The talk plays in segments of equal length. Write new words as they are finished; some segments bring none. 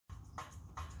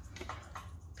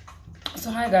So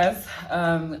hi guys,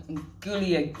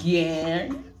 Gully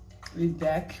again. We're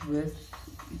back with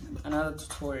another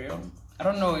tutorial. I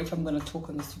don't know if I'm gonna talk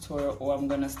on this tutorial or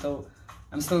I'm still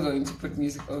going to put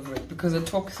music over it, because a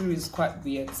talk through is quite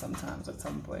weird sometimes at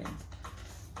some point.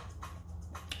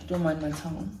 Don't mind my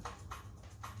tongue.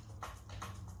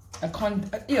 I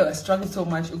struggle so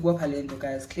much with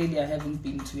guys. Clearly I haven't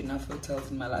been to enough hotels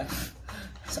in my life.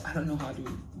 So I don't know how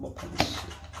to walk on this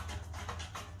shit.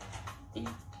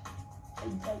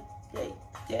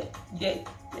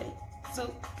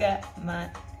 So got my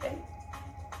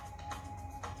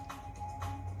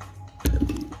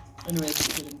anyway, let's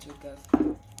get into it, guys.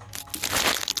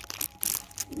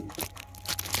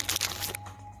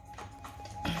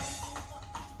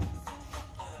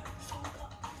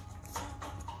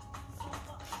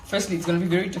 Firstly, it's going to be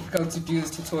very difficult to do this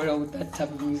tutorial with that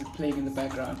type of music playing in the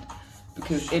background,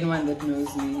 because anyone that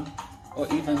knows me or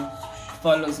even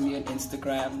follows me on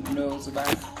Instagram knows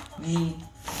about me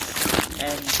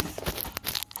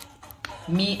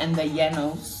and the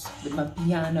Yanos, the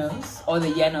Mapianos, or the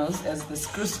Yanos as the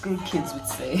screw kids would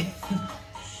say.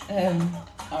 And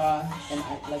I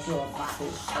like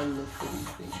I live for these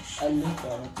things. I live for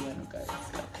our piano guys.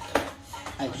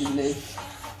 I live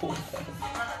for them.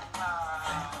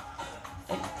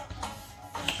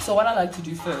 So what I like to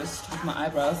do first with my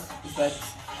eyebrows is that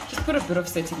just put a bit of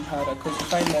setting powder, because I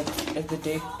find that as the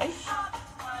day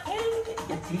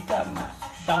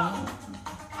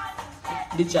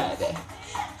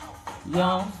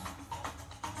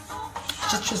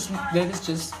there is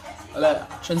just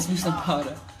translucent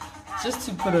powder just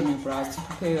to put on your brows, to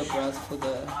prepare your brows for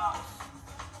the,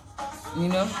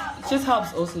 it just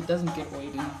helps. Also, it doesn't get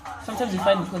oily. Sometimes you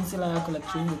find concealer like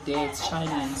during the day it's shiny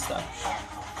and stuff.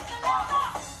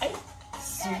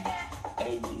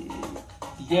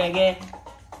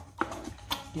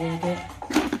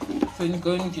 So you're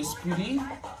going with your spoolie.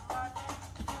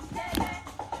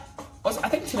 Also, I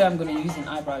think today I'm going to use an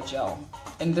eyebrow gel,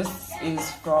 and this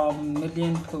is from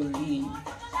Million Pauline.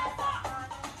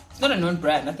 It's not a known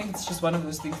brand. I think it's just one of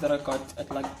those things that I got at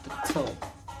like the till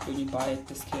when you buy it,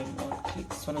 discount or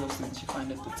clicks. It's one of those things you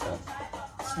find at the till.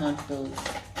 It's not those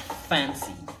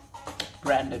fancy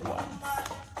branded ones.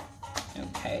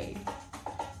 Okay,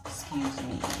 excuse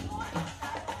me.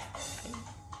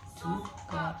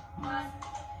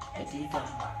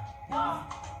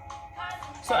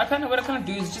 So what I kind of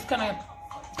do is just kind of,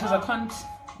 because I can't,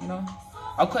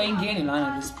 I can't get in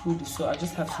line with this food, so I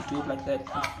just have to do it like that.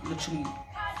 Like, literally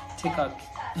take out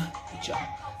the jar,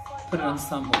 put it on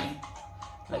some way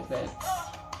like that,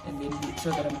 and then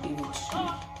so that I'm able to,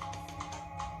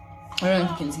 I don't know if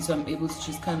you can see, so I'm able to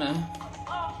just kind of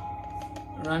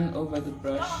run over the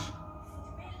brush.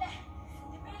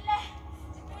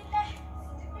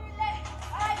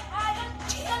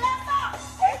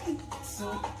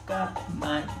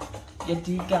 Man,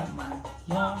 man,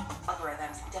 yeah.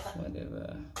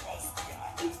 Whatever.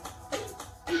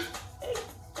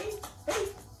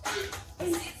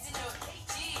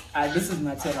 This is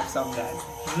my turn up song, guys.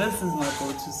 This is my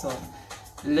go-to song.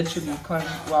 Literally,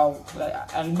 wow, like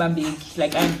I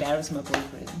embarrass my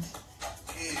boyfriend.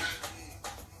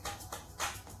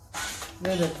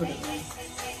 Where did I put it?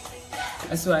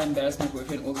 I swear I embarrass my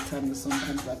boyfriend all the time. The song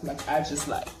comes up, like I just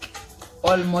like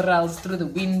all morals through the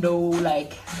window,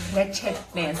 like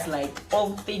wretchedness, like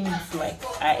all things, like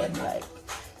I am like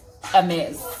a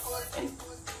mess.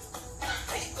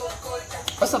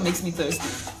 Also makes me thirsty.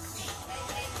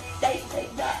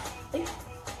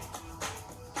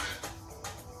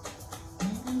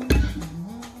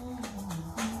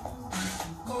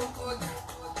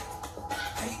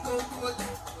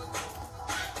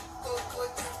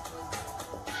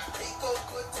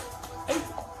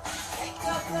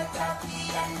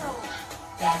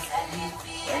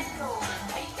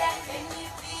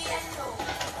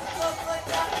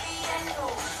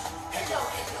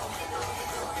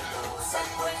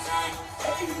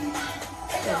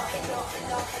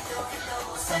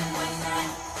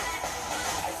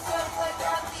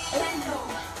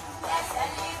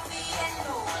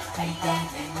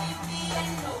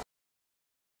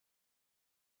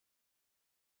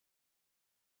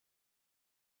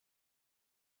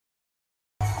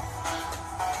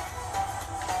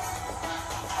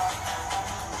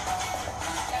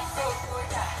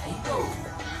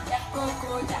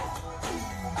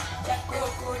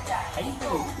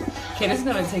 Okay, this is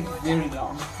gonna take very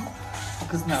long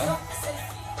because now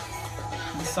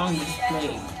the song is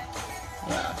playing.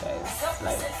 Yeah, guys,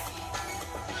 like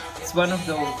it's one of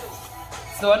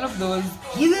those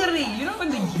hillery. You know when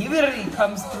the hillery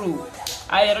comes through,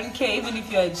 I don't care even if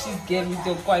she's getting with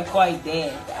your quite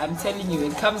there. I'm telling you,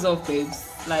 it comes off, babes.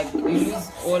 like you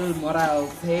lose all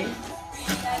morals, hey?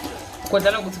 Because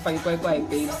I don't go to fight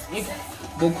babes. If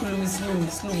Bokulum is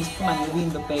come and win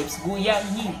the babes, go yeah,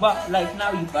 like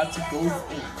now you got to go in.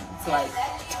 It's like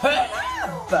turn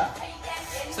up.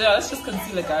 So yeah, let's just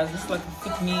concealer, guys. This is like a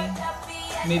fit me,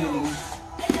 maybe.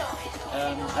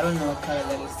 I don't know what color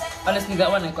that is. Honestly, that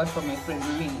one I got from my friend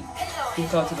Lily. He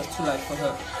thought it was too light for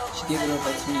her. She gave it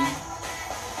over to me.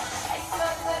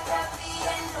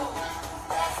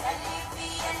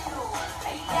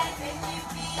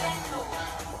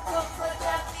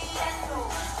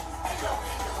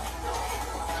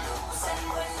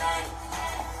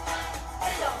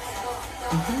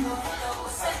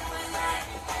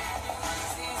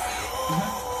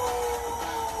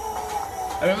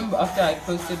 I remember after I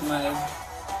posted my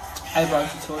eyebrow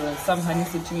tutorial, some honey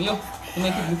said to me, yo, you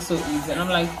make it look so easy. And I'm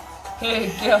like, hey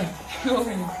girl, yo,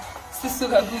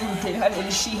 sisuga good, how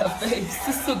did she have face?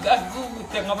 Sisuga good,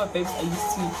 the other babes I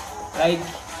used to, like,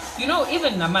 you know,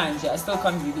 even Namanja, I still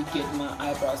can't really get my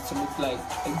eyebrows to look like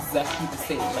exactly the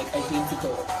same, like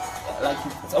identical. Like,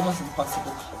 it's almost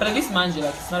impossible. But at least Manja,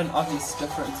 like, it's not an obvious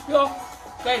difference. Yo,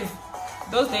 guys,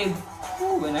 those days,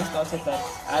 when I started that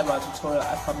eyebrow tutorial,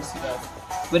 I promise you guys,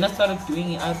 when I started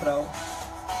doing an eyebrow,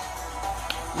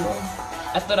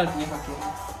 I thought I'd never get it.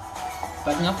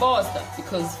 But now forced that,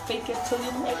 because fake it till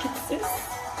you make it, sis.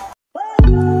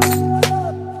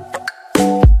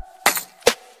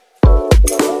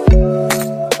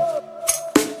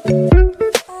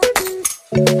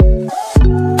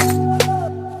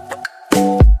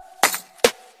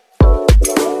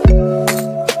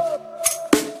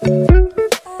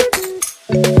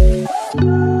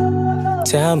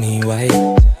 Tell me why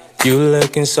you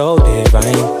looking so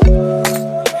divine.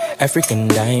 African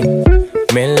dime,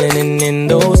 melanin in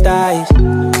those eyes.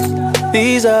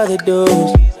 These are the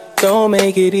dudes, don't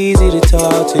make it easy to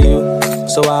talk to you,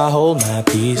 so I hold my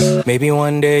peace. Maybe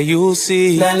one day you'll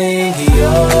see. Nalingi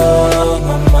oh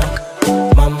mama,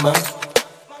 mama.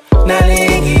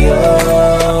 Nalingi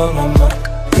oh mama,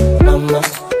 mama.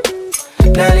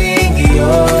 Nalingi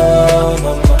oh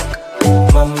mama,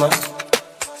 mama.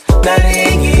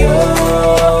 Nalingi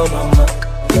oh mama,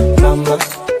 mama.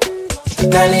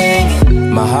 Nalingi.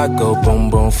 My heart go boom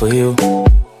boom for you.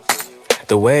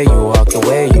 The way you walk, the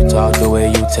way you talk, the way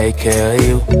you take care of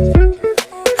you.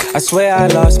 I swear I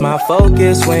lost my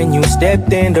focus when you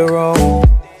stepped in the room.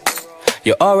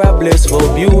 Your aura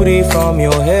blissful beauty from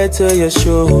your head to your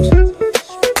shoes.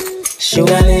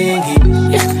 Nalingi.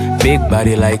 Big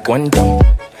body like one dumb.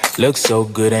 Look so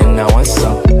good and I want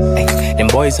some. Them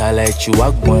boys highlight you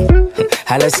walk one.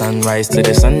 Highlight sunrise to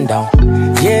the sundown.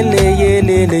 Yeah,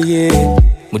 yeah.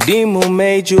 Mudimu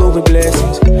made you with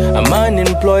blessings. I'm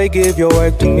unemployed, give your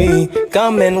work to me.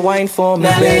 Come and wine for me,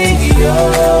 baby.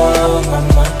 Oh,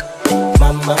 mama,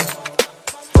 mama.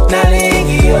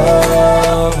 Nalingi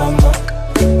oh, mama,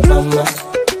 mama.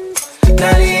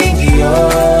 Nalingi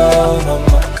oh,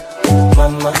 mama,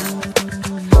 mama.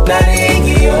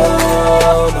 Nalingi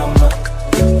oh, mama,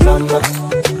 mama.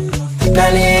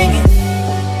 Nalingi.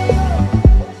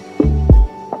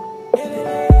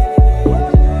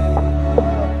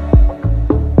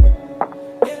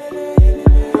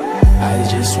 I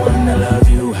just wanna love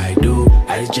you, I do.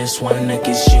 I just wanna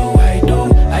kiss you, I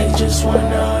do. I just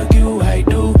wanna argue, I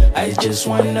do. I just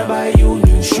wanna buy you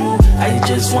new shoe. I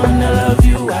just wanna love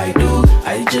you, I do.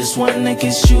 I just wanna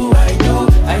kiss you, I do.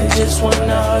 I just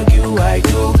wanna argue, I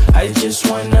do. I just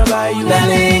wanna buy you.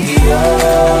 Nalingi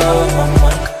oh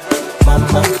mama,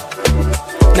 mama.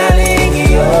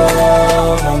 Nalingi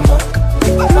oh mama,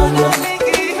 mama.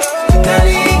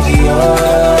 Nalingi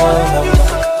oh mama,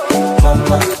 mama.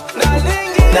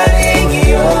 Nalingi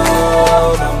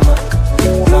oh mama,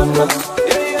 mama.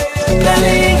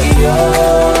 Nalingi oh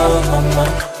mama,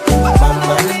 mama.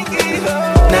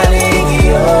 Nalingi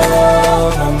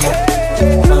oh mama,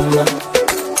 mama.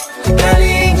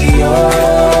 Nalingi oh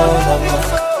mama,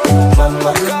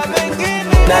 mama.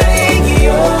 Nalingi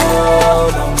oh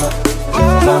mama,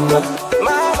 mama.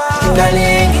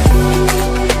 Nalingi.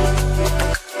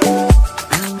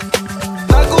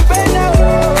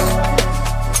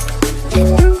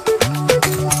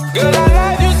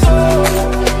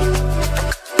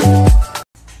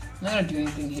 Do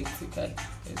anything hectic, no.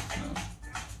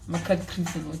 I'm gonna cut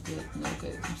creasing with it. No,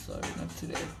 guys, I'm sorry, not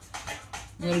today.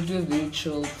 I'm gonna do a very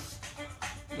chilled,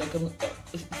 like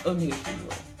it's only a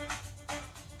funeral.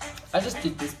 I just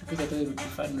did this because I thought it would be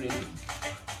fun, really.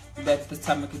 That this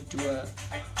time I could do a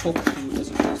talk through as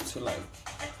opposed to like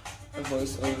a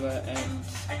voiceover and.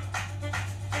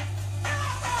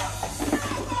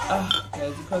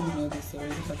 Guys, you probably know this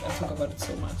already. Like I talk about it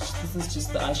so much. This is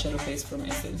just the eyeshadow base from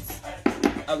Essence.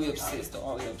 Are we obsessed or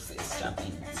are we obsessed? I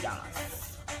mean,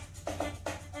 yes.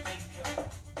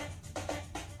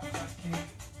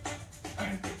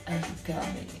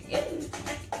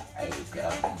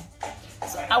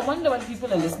 So I wonder what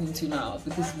people are listening to now,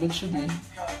 because literally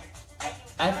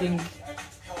I think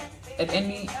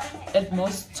at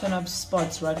most turn up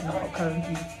spots right now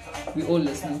currently we're all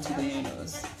listening to the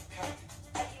Yanos.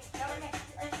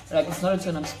 Like, it's not a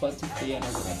turn up spot if the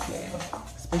Yanos are playing,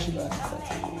 especially on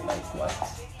Saturday. Like, what?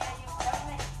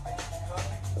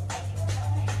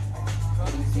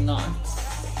 It is not.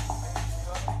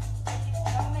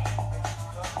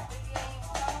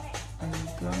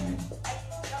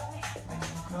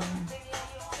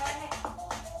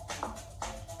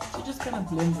 So just kind of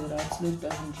blend it out so it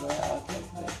doesn't dry out like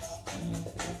that on your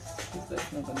face, because that's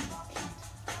not gonna be cute.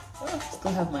 I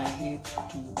still have my hair to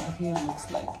do. My hair looks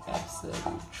like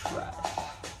absolute trash.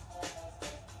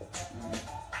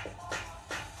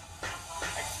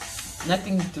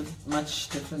 Nothing much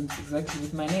different exactly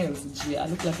with my nails. Actually, I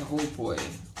look like a whole boy.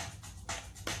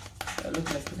 I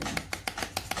look like an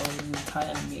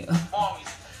entire meal.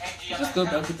 Just go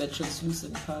back with that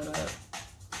translucent powder.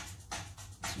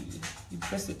 You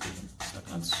press it in. It's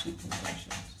not sweeping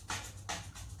motions.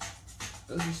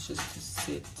 This is just to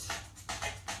set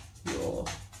your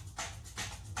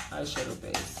eyeshadow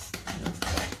base. You know?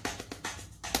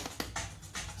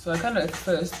 So I kind of at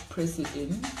first press it in,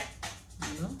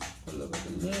 you know, all over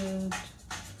the lid,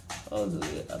 all the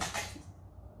way up to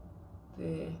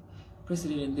there. Press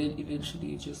it in, and then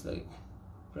eventually just like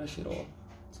brush it off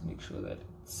to make sure that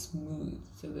it's smooth,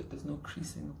 so that there's no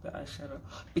creasing of the eyeshadow,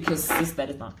 because sis, that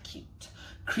is not cute.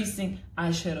 Creasing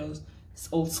eyeshadows is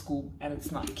old school and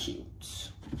it's not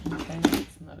cute. Okay,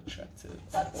 it's not attractive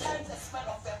at all.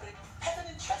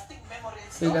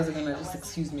 So you guys are gonna just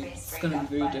excuse me. It's gonna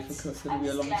be very difficult. It's gonna be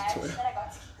a long tutorial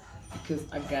because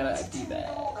I gotta do that.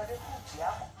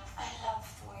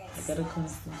 I gotta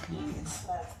constantly.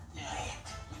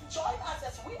 Join us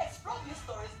as we explore these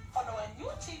stories on our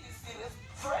new TV series,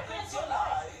 Fragrance Your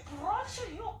Life.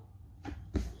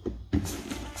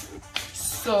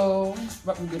 So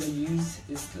what we're gonna use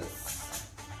is this.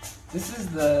 This is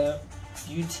the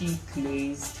Beauty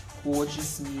Glazed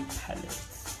Gorgeous Me palette.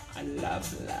 I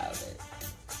love it.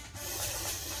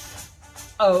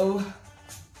 Oh,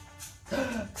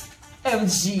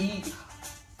 MG.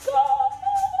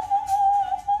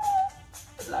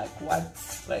 Like what?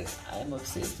 Like, I'm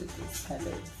obsessed with this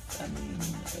palette. I mean,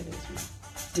 it is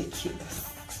ridiculous.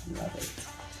 Love it.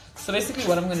 So basically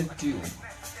what I'm gonna do,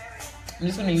 I'm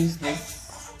just gonna use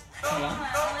this color.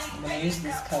 I'm gonna use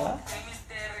this color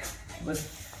with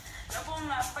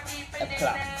a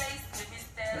plum.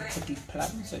 It's a deep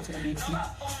plum, so it's gonna be a deep,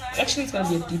 actually it's gonna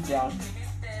be a deep brown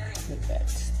with that.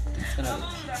 It's gonna look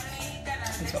cute.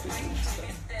 That's what we're doing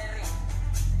today.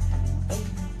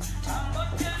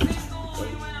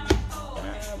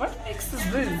 What mix is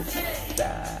this?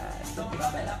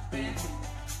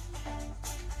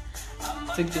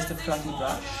 Take just a fluffy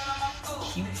brush.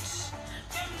 Cute.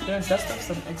 I'm gonna dust off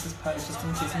some excess powder just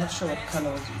in case. I'm not sure what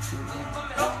color was used.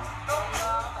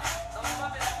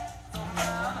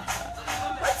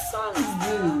 What song is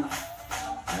this?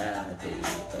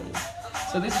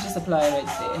 So this is just apply right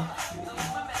there. Really.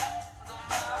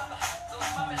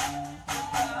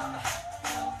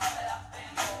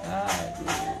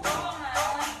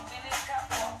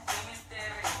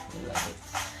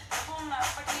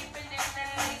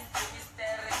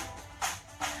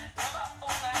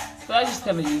 So I just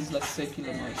kind of use like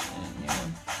circular motion, you know.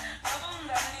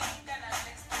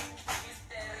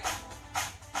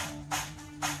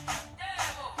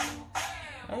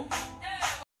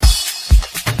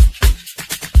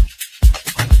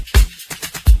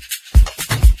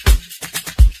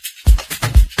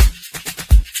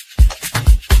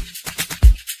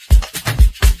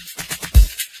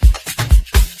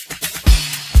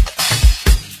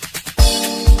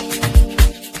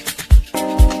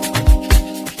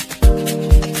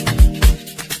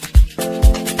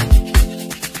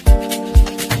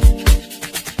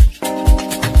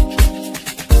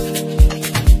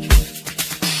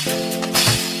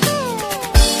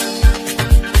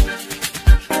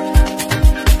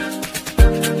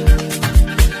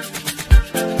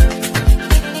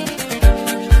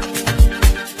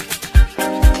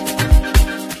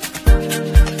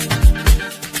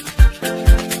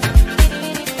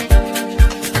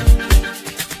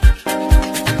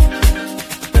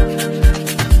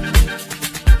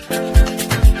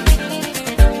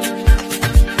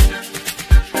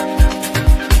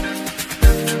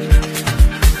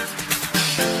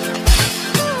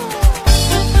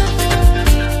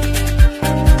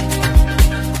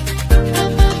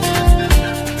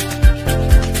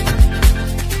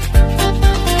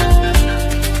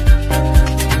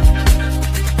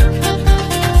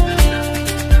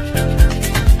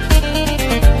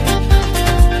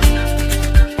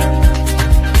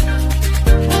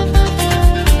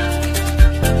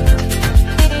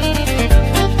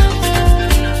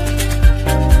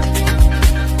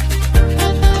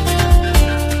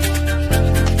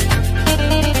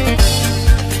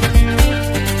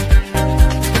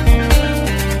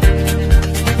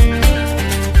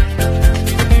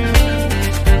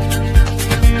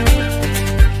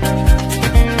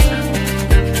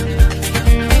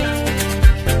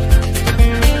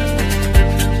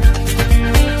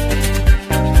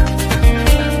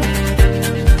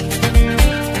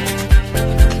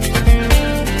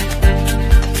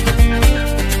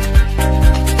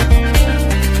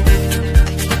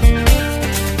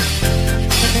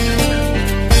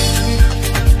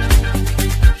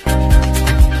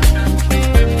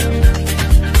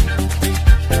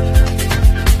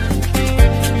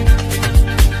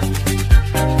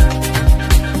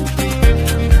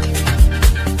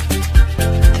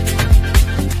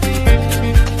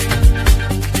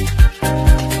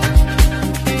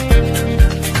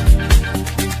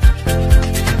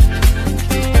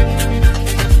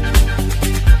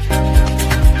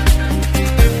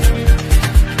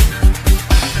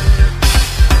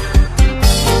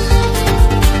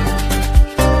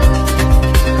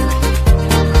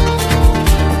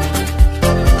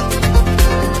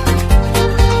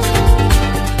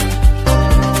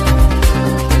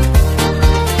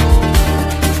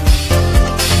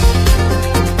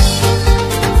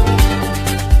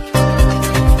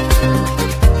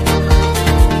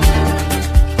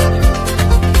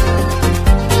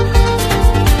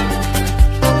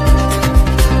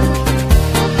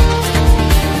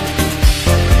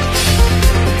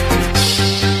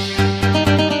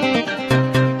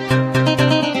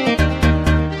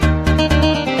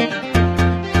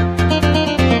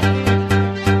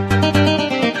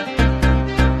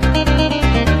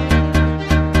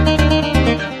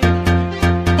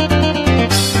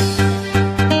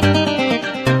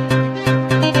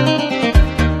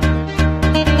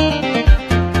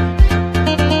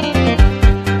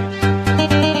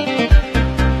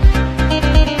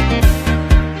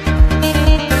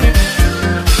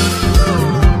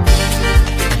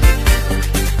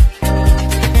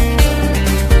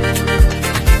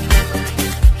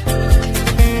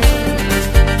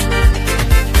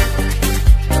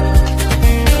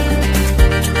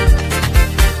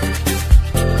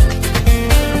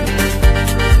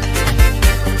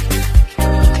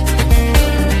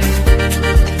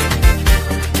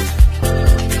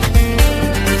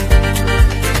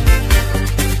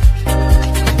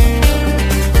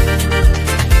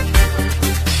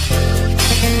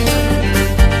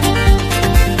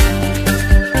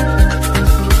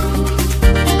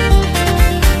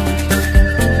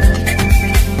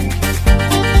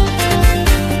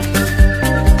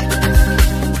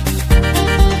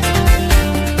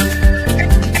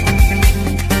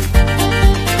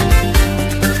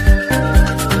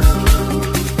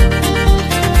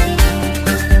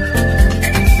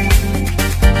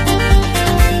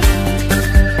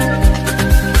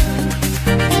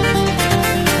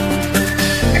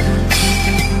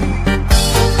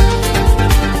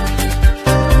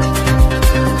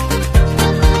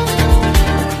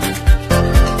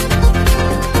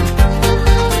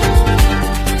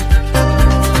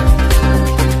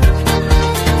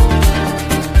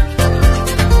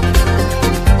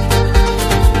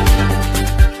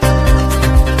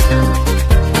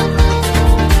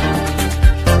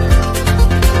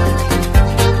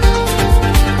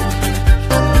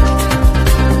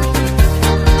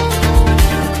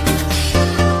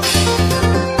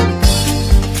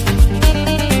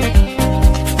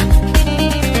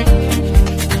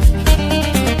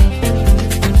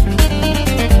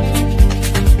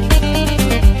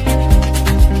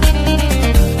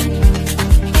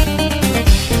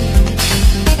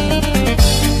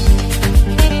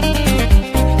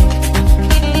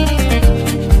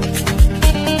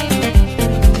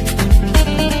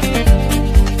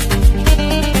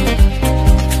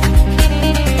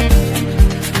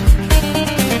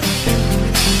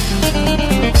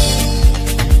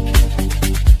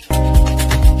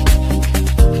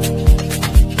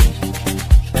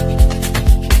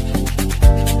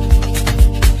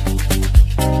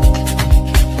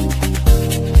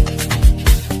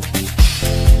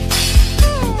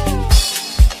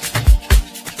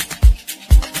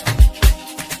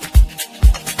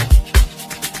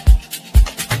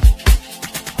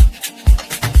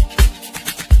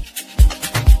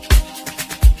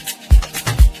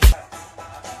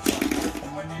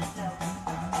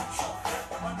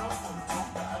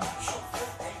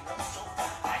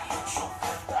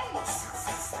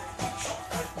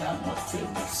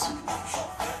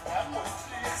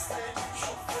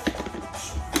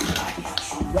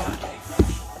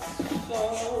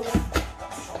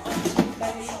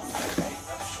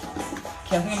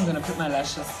 Okay, I think I'm gonna put my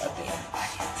lashes at the end.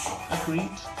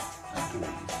 Agreed?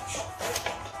 Agreed.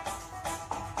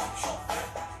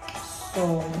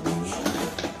 So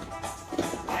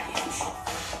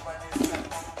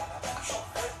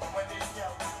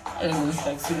I don't know, it's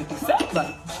like seriously sad, but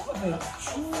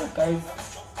oh, guys,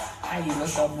 I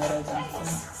look up more than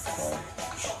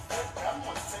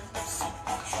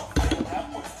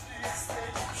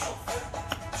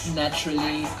some.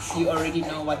 Naturally, you already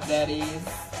know what that is.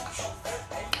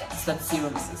 It's that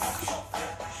serum, sis.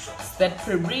 It's that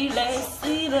Perile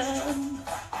serum.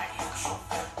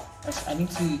 I need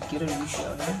to get a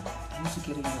refill, eh? I need to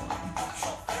get a new one.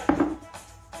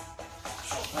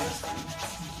 Honestly, I need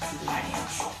to get a new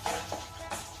one.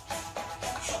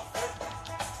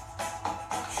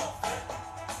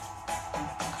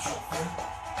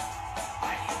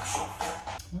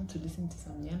 I want to listen to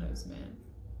some yellows, man.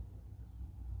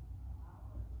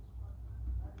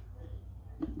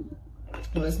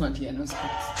 No, it's not yellows,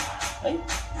 but right?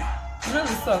 You know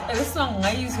the song? The song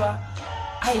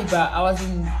I was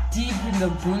in deep in the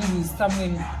Bundus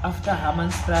somewhere after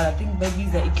Hammanstrad. I think maybe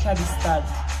the Ikladi start.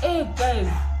 Hey guys,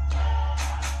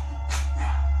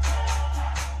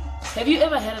 have you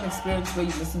ever had an experience where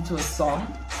you listen to a song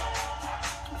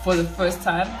for the first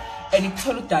time and it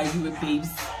totally died you with babes?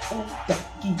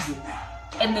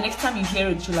 And the next time you hear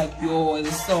it, you're like, yo,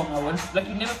 the song I want. Like,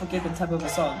 you never forget the type of a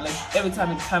song. Like, every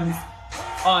time it comes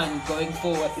on going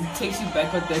forward, it takes you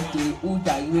back on that day.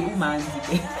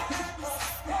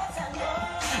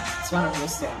 It's one of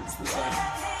those songs, this one.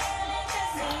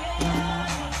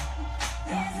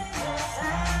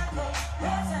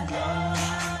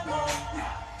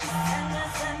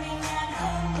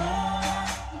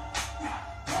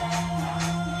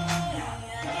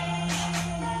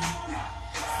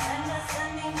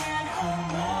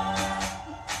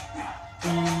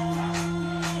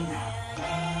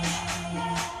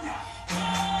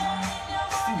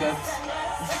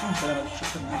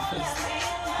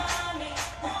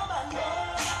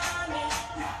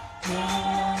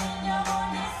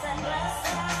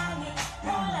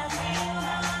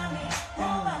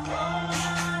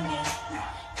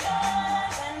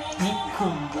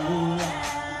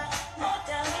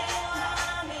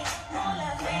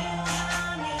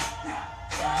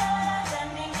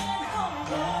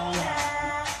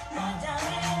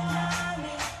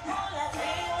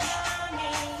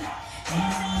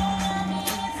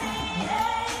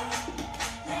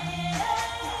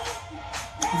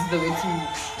 The wet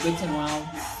and wild.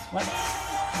 What?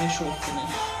 Make sure it's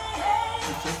finished.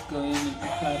 Let's just go in and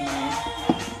apply my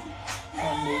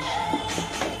foundation.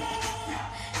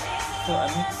 So I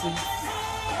mix it.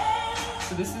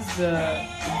 So this is the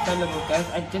infallible, guys.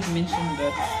 I did mention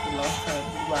that the last time.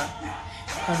 Well,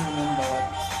 I can't remember what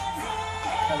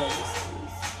color this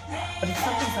is. But it's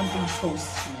something toast,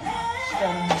 you know.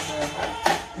 Starting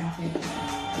with the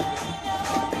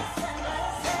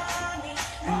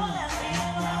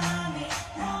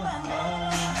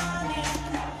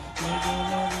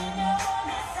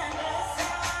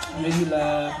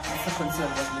regular concealer I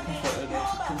was looking for earlier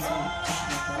to conceal my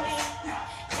brows.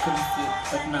 I couldn't see it,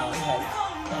 but now it has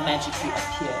magically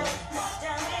appeared.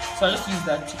 So I just use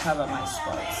that to cover my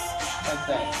spots. Like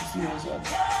that. You see those ones?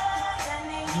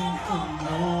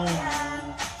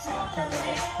 So I cover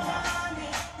that part.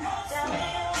 So,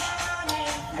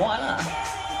 voila!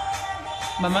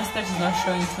 My mustache is not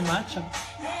showing too much. I've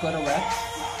got a wax.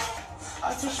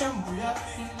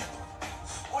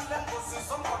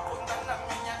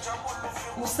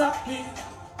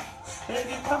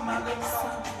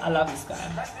 I love this guy.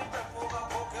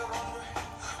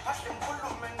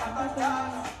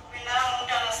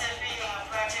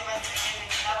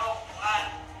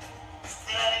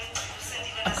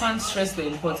 I can't stress the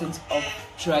importance of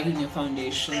dragging your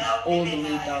foundation all the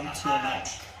way down to your neck.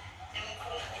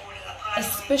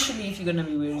 Especially if you're going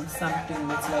to be wearing something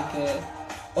that's like a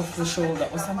off the shoulder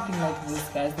or something like this,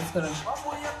 guys. That's gonna...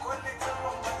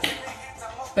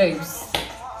 Babes,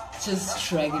 just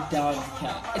drag it down if you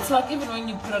can. It's like even when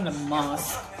you put on a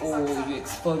mask or you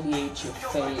exfoliate your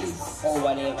face or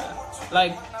whatever.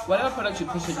 Like, whatever product you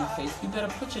put on your face, you better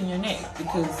put on your neck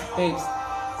because, babes,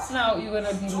 now you're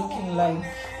gonna be looking like,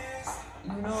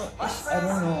 you know, I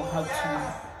don't know how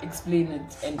to explain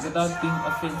it and without being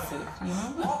offensive, you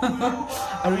know?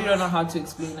 I really don't know how to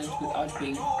explain it without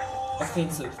being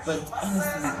offensive, but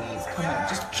honestly guys, come on,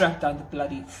 just drag down the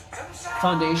bloody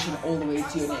foundation all the way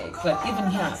to your neck. Like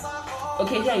even here,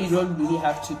 okay, here you don't really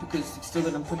have to because you're still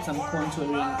gonna put some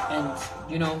contouring and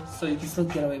you know, so you can still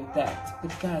get away with that.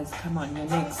 But guys, come on, your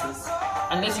neck is,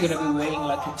 unless you're gonna be wearing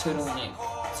like a turtleneck,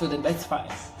 so then that's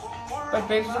fine. But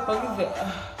babes,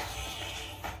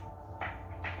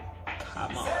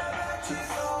 come on.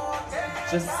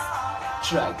 Just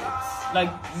drag it.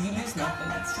 Like, you lose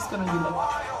nothing. It's just gonna be like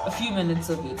a few minutes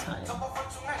of your time.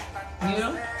 You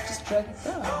know? Just drag it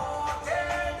down.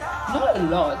 Not a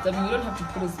lot. I mean, you don't have to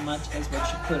put as much as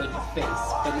what you put on your face,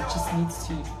 but it just needs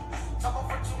to.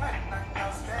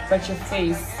 But your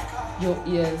face, your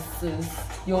ears, sis,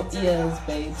 your ears,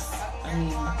 babes. I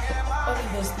mean, all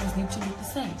of those things need to look the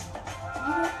same. You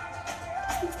know?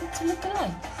 These things need to look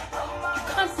alike. You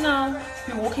can't now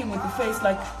be walking with your face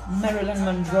like Marilyn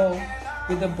Monroe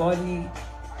with a body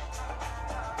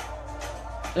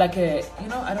like a, you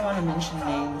know, I don't want to mention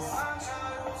names.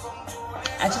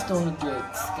 I just don't want to do it,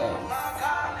 guys.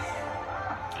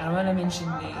 I don't want to mention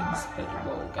names, but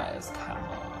whoa, guys, come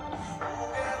on.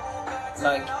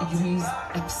 Like, you use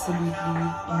absolutely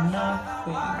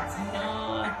nothing,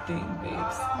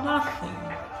 babes, nothing.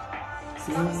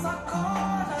 So, come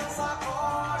on.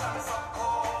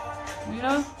 You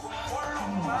know?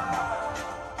 Come on.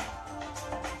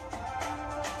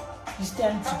 You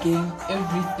stand to gain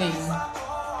everything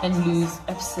and lose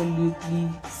absolutely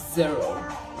zero.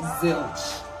 Zilch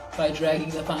by dragging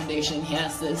the foundation here,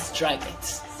 sis. Drag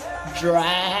it.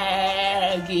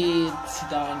 Drag it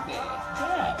down there.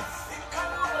 Yes.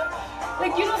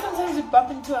 Like, you know, sometimes you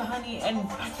bump into a honey and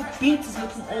the beat is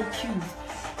looking all cute.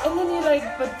 And then you're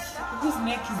like, but whose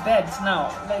neck is that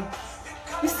now? Like,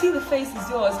 you see the face is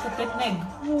yours, but that neck,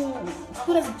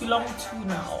 who does it belong to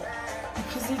now?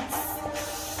 Because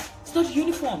it's not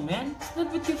uniform, man. It's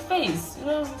not with your face, you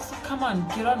know? So come on,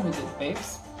 get on with it,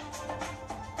 babes.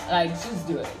 Like, just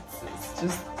do it, sis.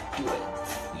 Just do it,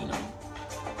 you know?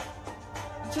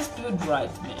 Just do it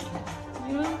right, man.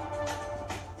 You know?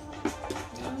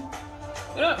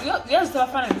 You know, so I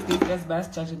find these guys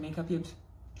best judging makeup yet. Do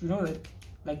you know that?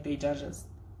 Like, they judge us.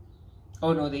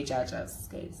 Oh no, they judge us,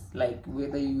 guys. Like,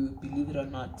 whether you believe it or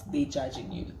not, they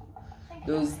judging you.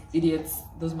 Those idiots,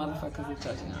 those motherfuckers are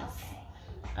judging us.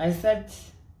 I sat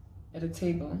at a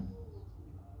table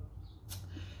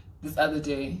this other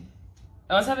day.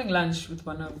 I was having lunch with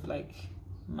one of like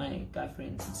my guy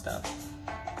friends and stuff,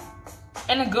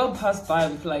 and a girl passed by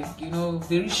with, like, you know,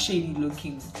 very shady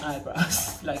looking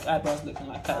eyebrows, like eyebrows looking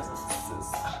like cousins.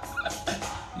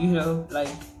 You know, like,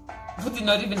 but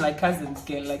not even like cousins,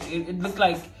 girl. Like, it looked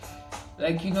like,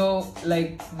 you know,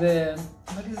 like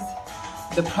what is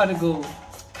the prodigal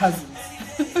cousins,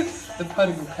 the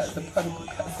prodigal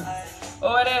cousins,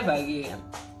 or whatever. Yeah.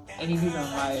 Any reason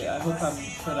why? I hope I'm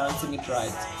pronouncing it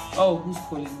right. Oh, who's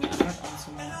calling me? I'm not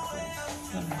answering my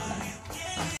calls.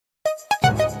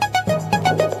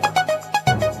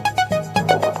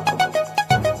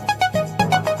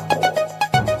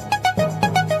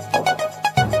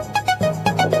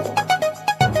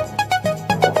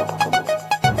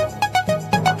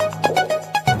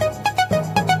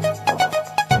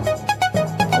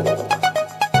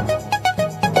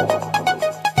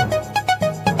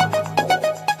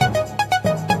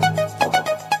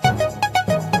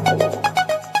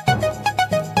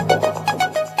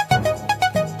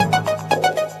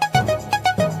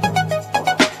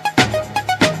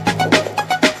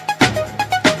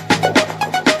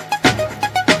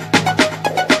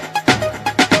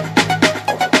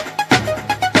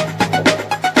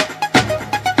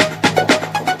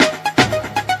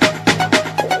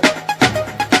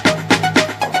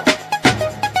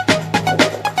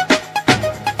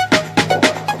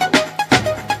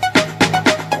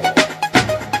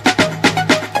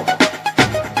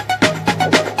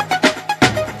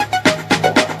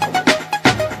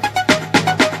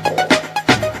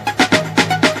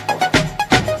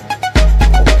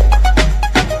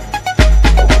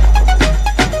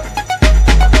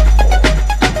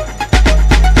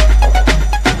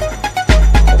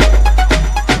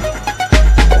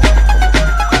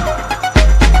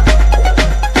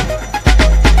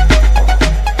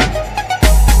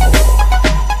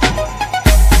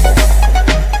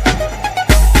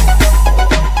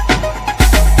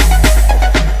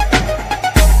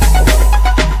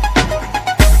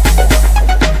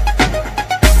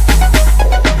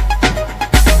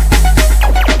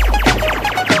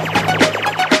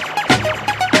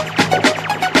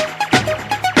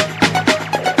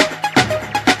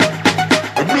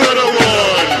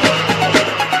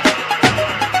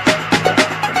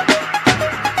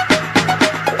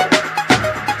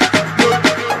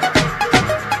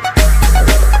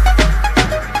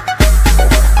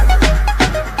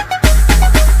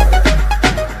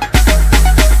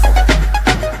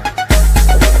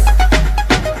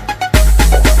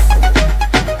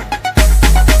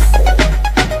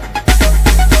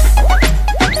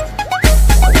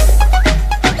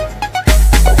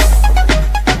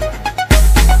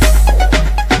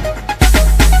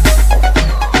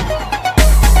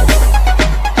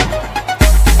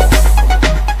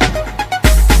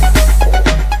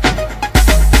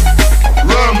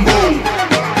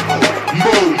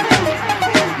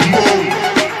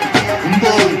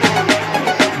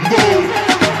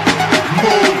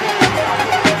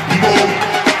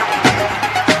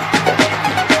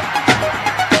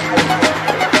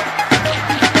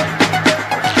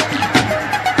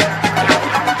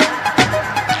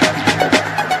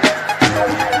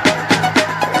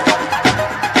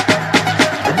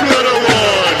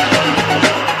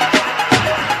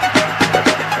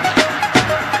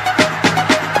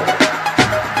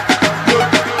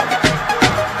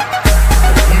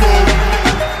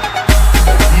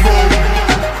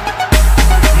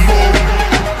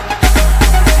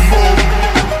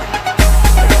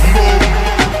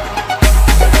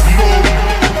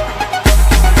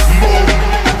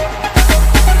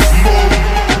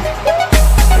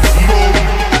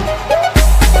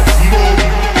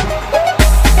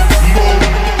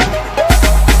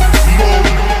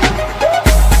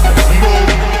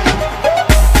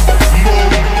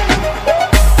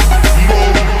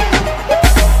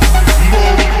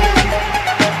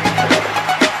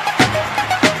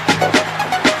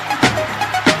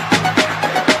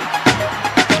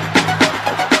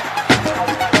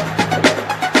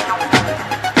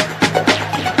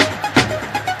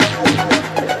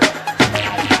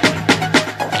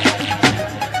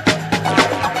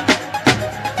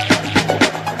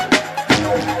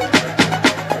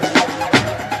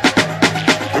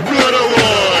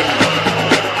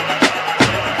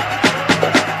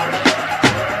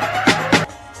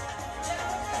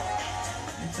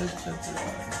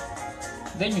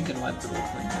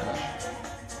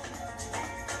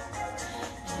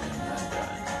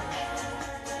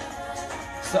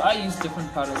 So I use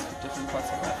different powders for different parts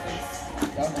of my face.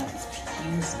 That one,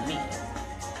 excuse me.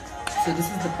 So this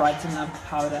is the Brighten Up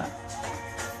powder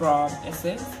from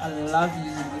Essence. I love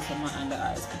using this on my under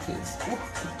eyes because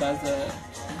it does a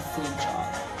insane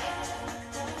job.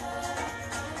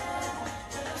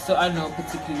 So I know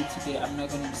particularly today I'm not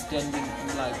going to be standing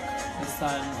in like the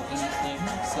sun or anything,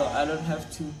 so I don't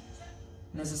have to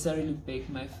necessarily bake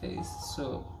my face.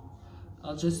 So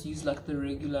I'll just use like the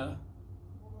regular.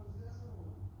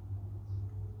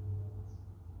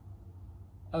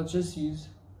 I'll just use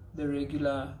the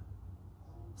regular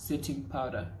setting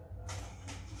powder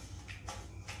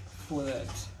for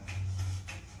that,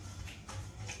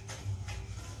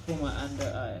 for my under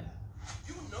eye.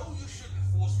 You know you shouldn't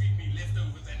force feed me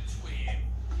leftovers at 2 a.m.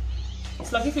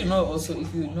 It's like if you know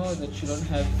that you don't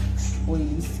have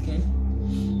oily skin.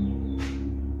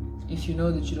 If you know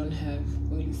that you don't have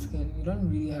oily skin, you don't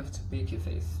really have to bake your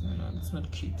face. You know, it's not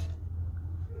cute.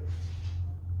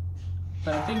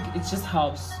 But I think it just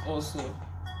helps also.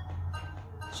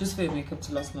 It's just for your makeup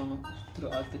to last longer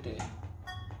throughout the day.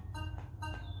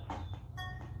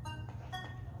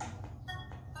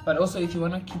 But also if you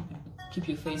wanna keep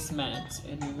your face matte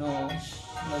and you know,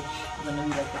 like you're gonna be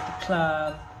like at the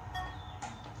club,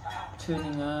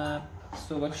 turning up.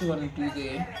 So what you wanna do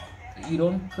there, you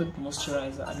don't put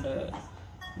moisturizer under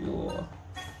your.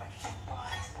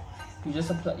 You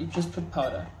just put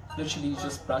powder. Literally, you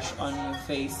just brush on your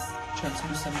face,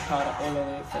 translucent powder all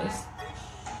over your face.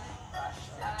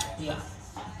 Yeah,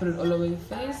 put it all over your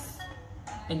face,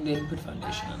 and then put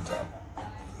foundation on top,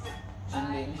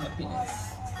 and then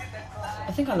happiness.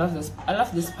 I think I love this. I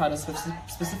love this powder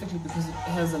specifically because it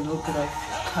has a little bit of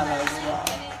color as well.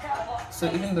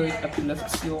 So even though it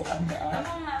uplifts your under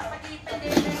eye,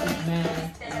 it's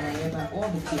matte and whatever, all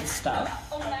the good stuff,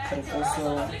 but it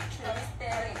also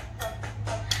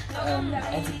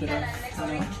adds a bit of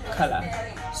color.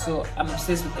 So I'm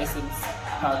obsessed with Essence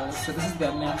powders. So this is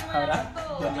their matte powder,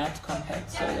 their matte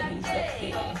compact. So I'm gonna use that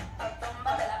there.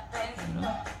 You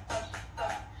know,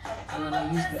 and when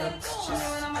I use that, so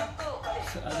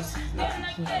I just use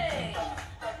that to like that.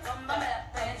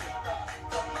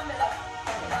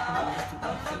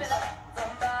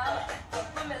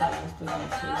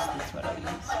 That's what I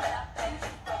use.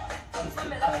 It's the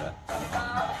powder.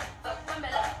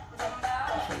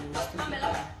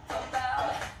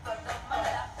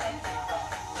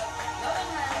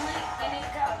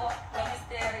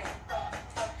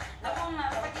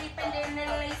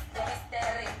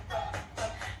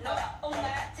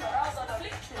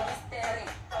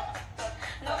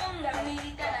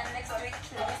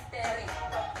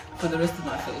 For the rest of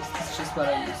my face, it's just what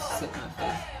I use to set my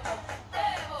face.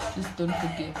 Just don't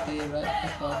forget there,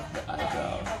 right above the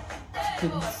eyebrow, to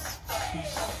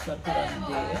slap it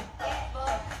on there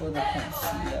for the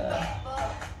concealer.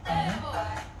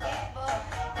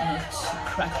 Not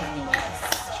cracking your eyes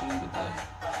during the day.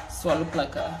 So I look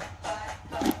like a.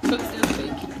 So this is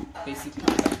baking, basically.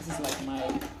 This is like my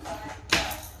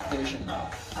version of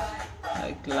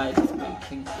like light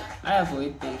baking. I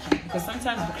avoid baking because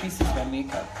sometimes it creases my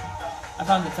makeup. I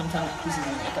found that sometimes it creases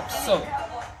my makeup. So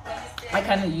I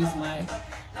kind of use my,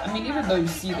 I mean, even though you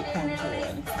see the contour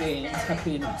and it's there and it's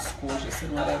happy and it's gorgeous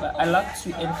and whatever, I like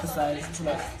to emphasize, to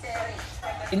like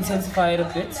intensify it a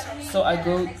bit. So I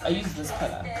use this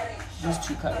color, these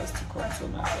two colors to contour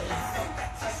my face.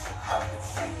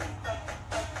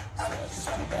 So I just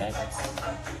do that.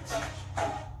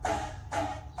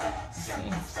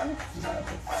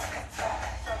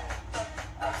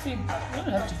 See, you don't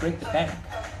have to break the bank.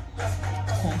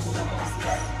 Contour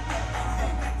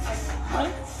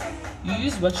right? You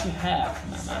use what you have,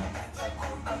 mama.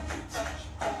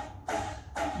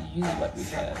 You use what we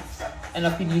have. And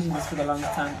I've been using this for a long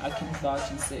time. I can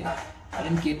vouch and say I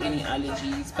didn't get any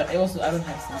allergies, but I don't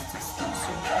have sensitive skin,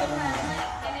 so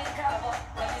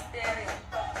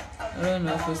I don't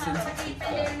know if you're sensitive,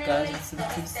 guys with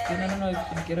sensitive skin. I don't know if you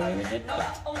can get away with it, but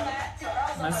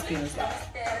my skin is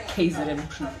like KZN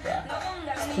proof, bruh.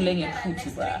 It's pulling a pooty,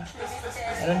 bruh.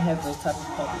 I don't have those type of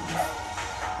problems.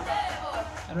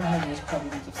 I don't have those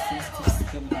problems of sensitive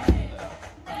skin. No,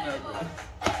 bro.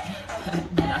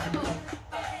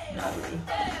 No, bro.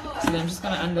 So then I'm just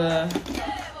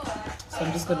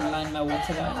gonna line my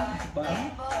waterline at the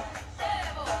bottom.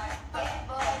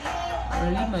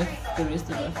 I'm gonna leave the rest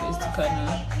of my face to kind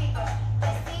of, you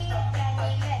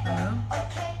know.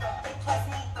 Okay.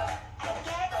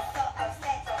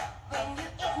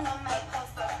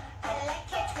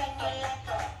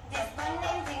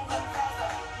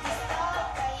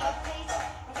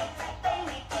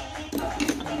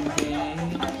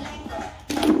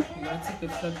 I'm gonna take a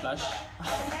flat blush.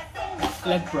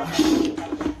 flat brush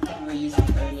that we were using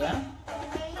earlier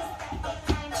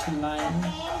to line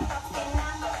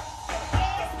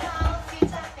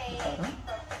the bottom.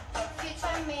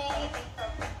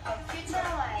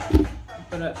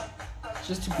 But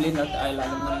just to blend out the eyeliner,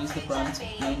 I'm going to use the brown to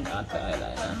blend out the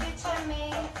eyeliner.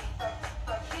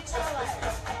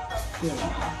 Very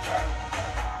nice.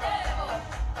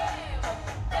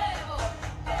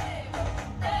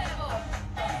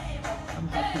 I'm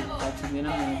happy with that, and then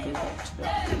I'm going to go back to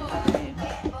that again.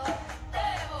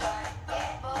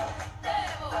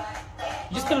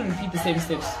 You just kind of repeat the same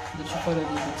steps that you followed at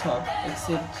the top,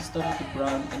 except to start with the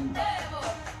brown and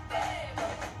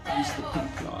use the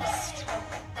pink last.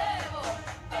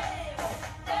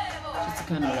 Just to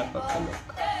kind of wrap up the look.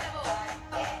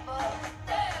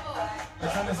 I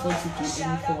can't afford to do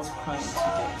any form of crying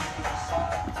today.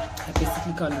 I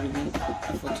basically can't really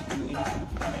afford to do any form of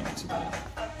crying today.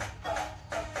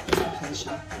 That's the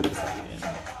position myself in.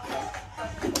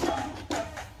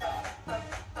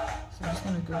 So I'm just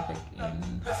gonna go back in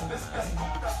for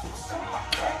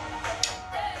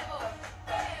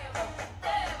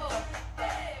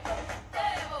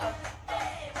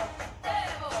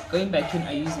going back in,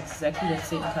 I use exactly the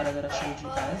same color that I showed you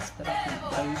guys, that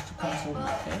I used to contour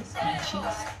my face, my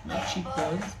cheeks, my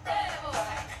cheekbones.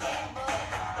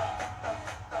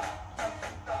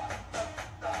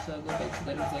 So I'll go back to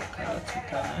that exact color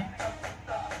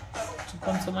to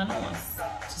contour my nose.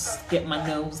 Just get my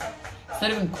nose. It's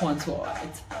not even contour,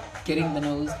 it's getting the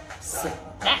nose snatched.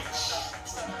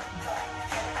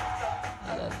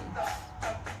 I love it.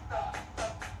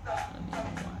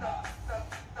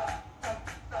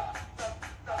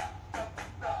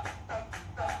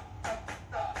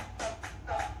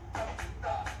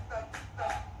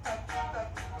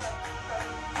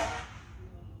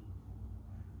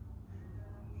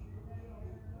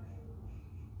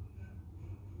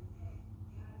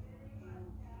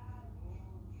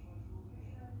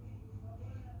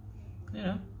 You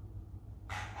know,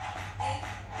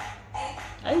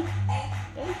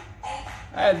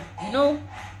 you know,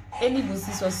 any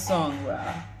Busiswa song,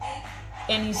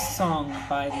 any song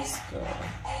by this girl,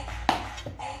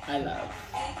 I love.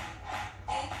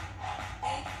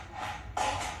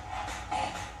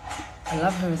 I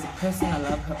love her as a person. I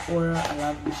love her aura. I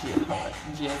love who she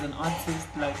is as an artist.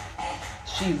 Like,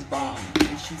 she's bomb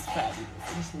and she's fabulous.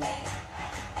 I just love her.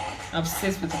 I'm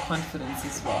obsessed with her confidence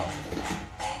as well.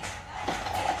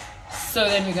 So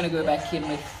then we're going to go back in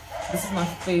with, this is my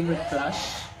favorite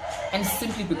blush, and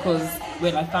simply because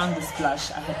when I found this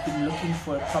blush, I had been looking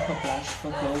for a proper blush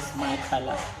for girls my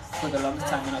color for the longest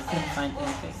time, and I couldn't find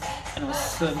anything, and I was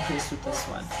so impressed with this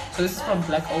one. So this is from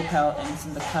Black Opal, and it's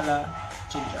in the color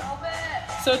Ginger.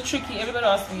 So tricky. Everybody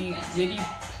asked me, where do you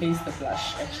place the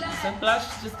blush actually? So blush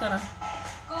is just kind of,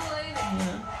 you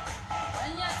know,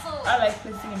 I like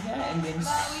placing it here and then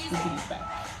swooping it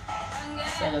back.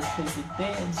 So I just place it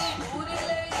there and swoop it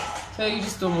there. So you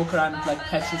just don't walk around with like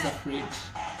patches of red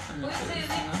on your face,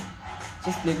 you know.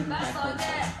 Just blend it with my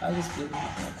contour. I'll just blend it with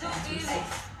my contour.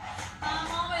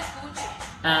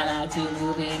 I like to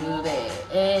move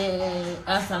it,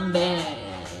 awesome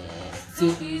band,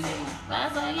 too easy.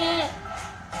 That's all yet.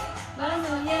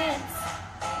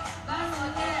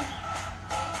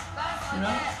 You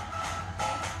know?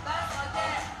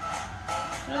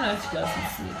 I don't know if you guys can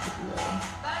see it pretty well.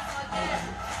 I love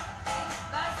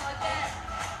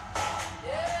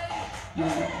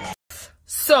it.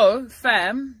 So,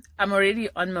 fam, I'm already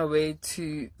on my way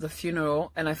to the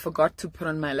funeral, and I forgot to put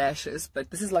on my lashes, but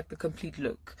this is like the complete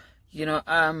look, you know.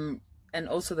 And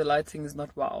also the lighting is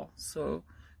not wow, so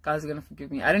guys are gonna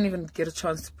forgive me. I didn't even get a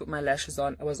chance to put my lashes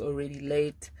on. I was already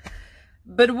late.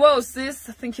 But whoa, sis,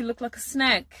 I think you look like a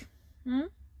snack.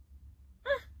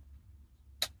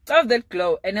 Love that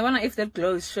glow. And I wonder if that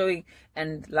glow is showing,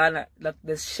 and Lana, like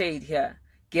there's shade here.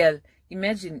 Girl,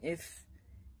 imagine if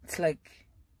it's like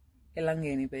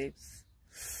Elangeni, babes.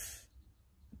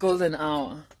 Golden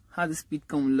hour. How this beat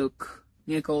gonna look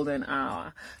near golden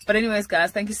hour. But anyways,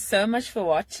 guys, thank you so much for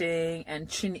watching, and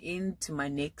tune in to my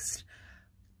next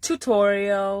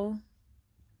tutorial.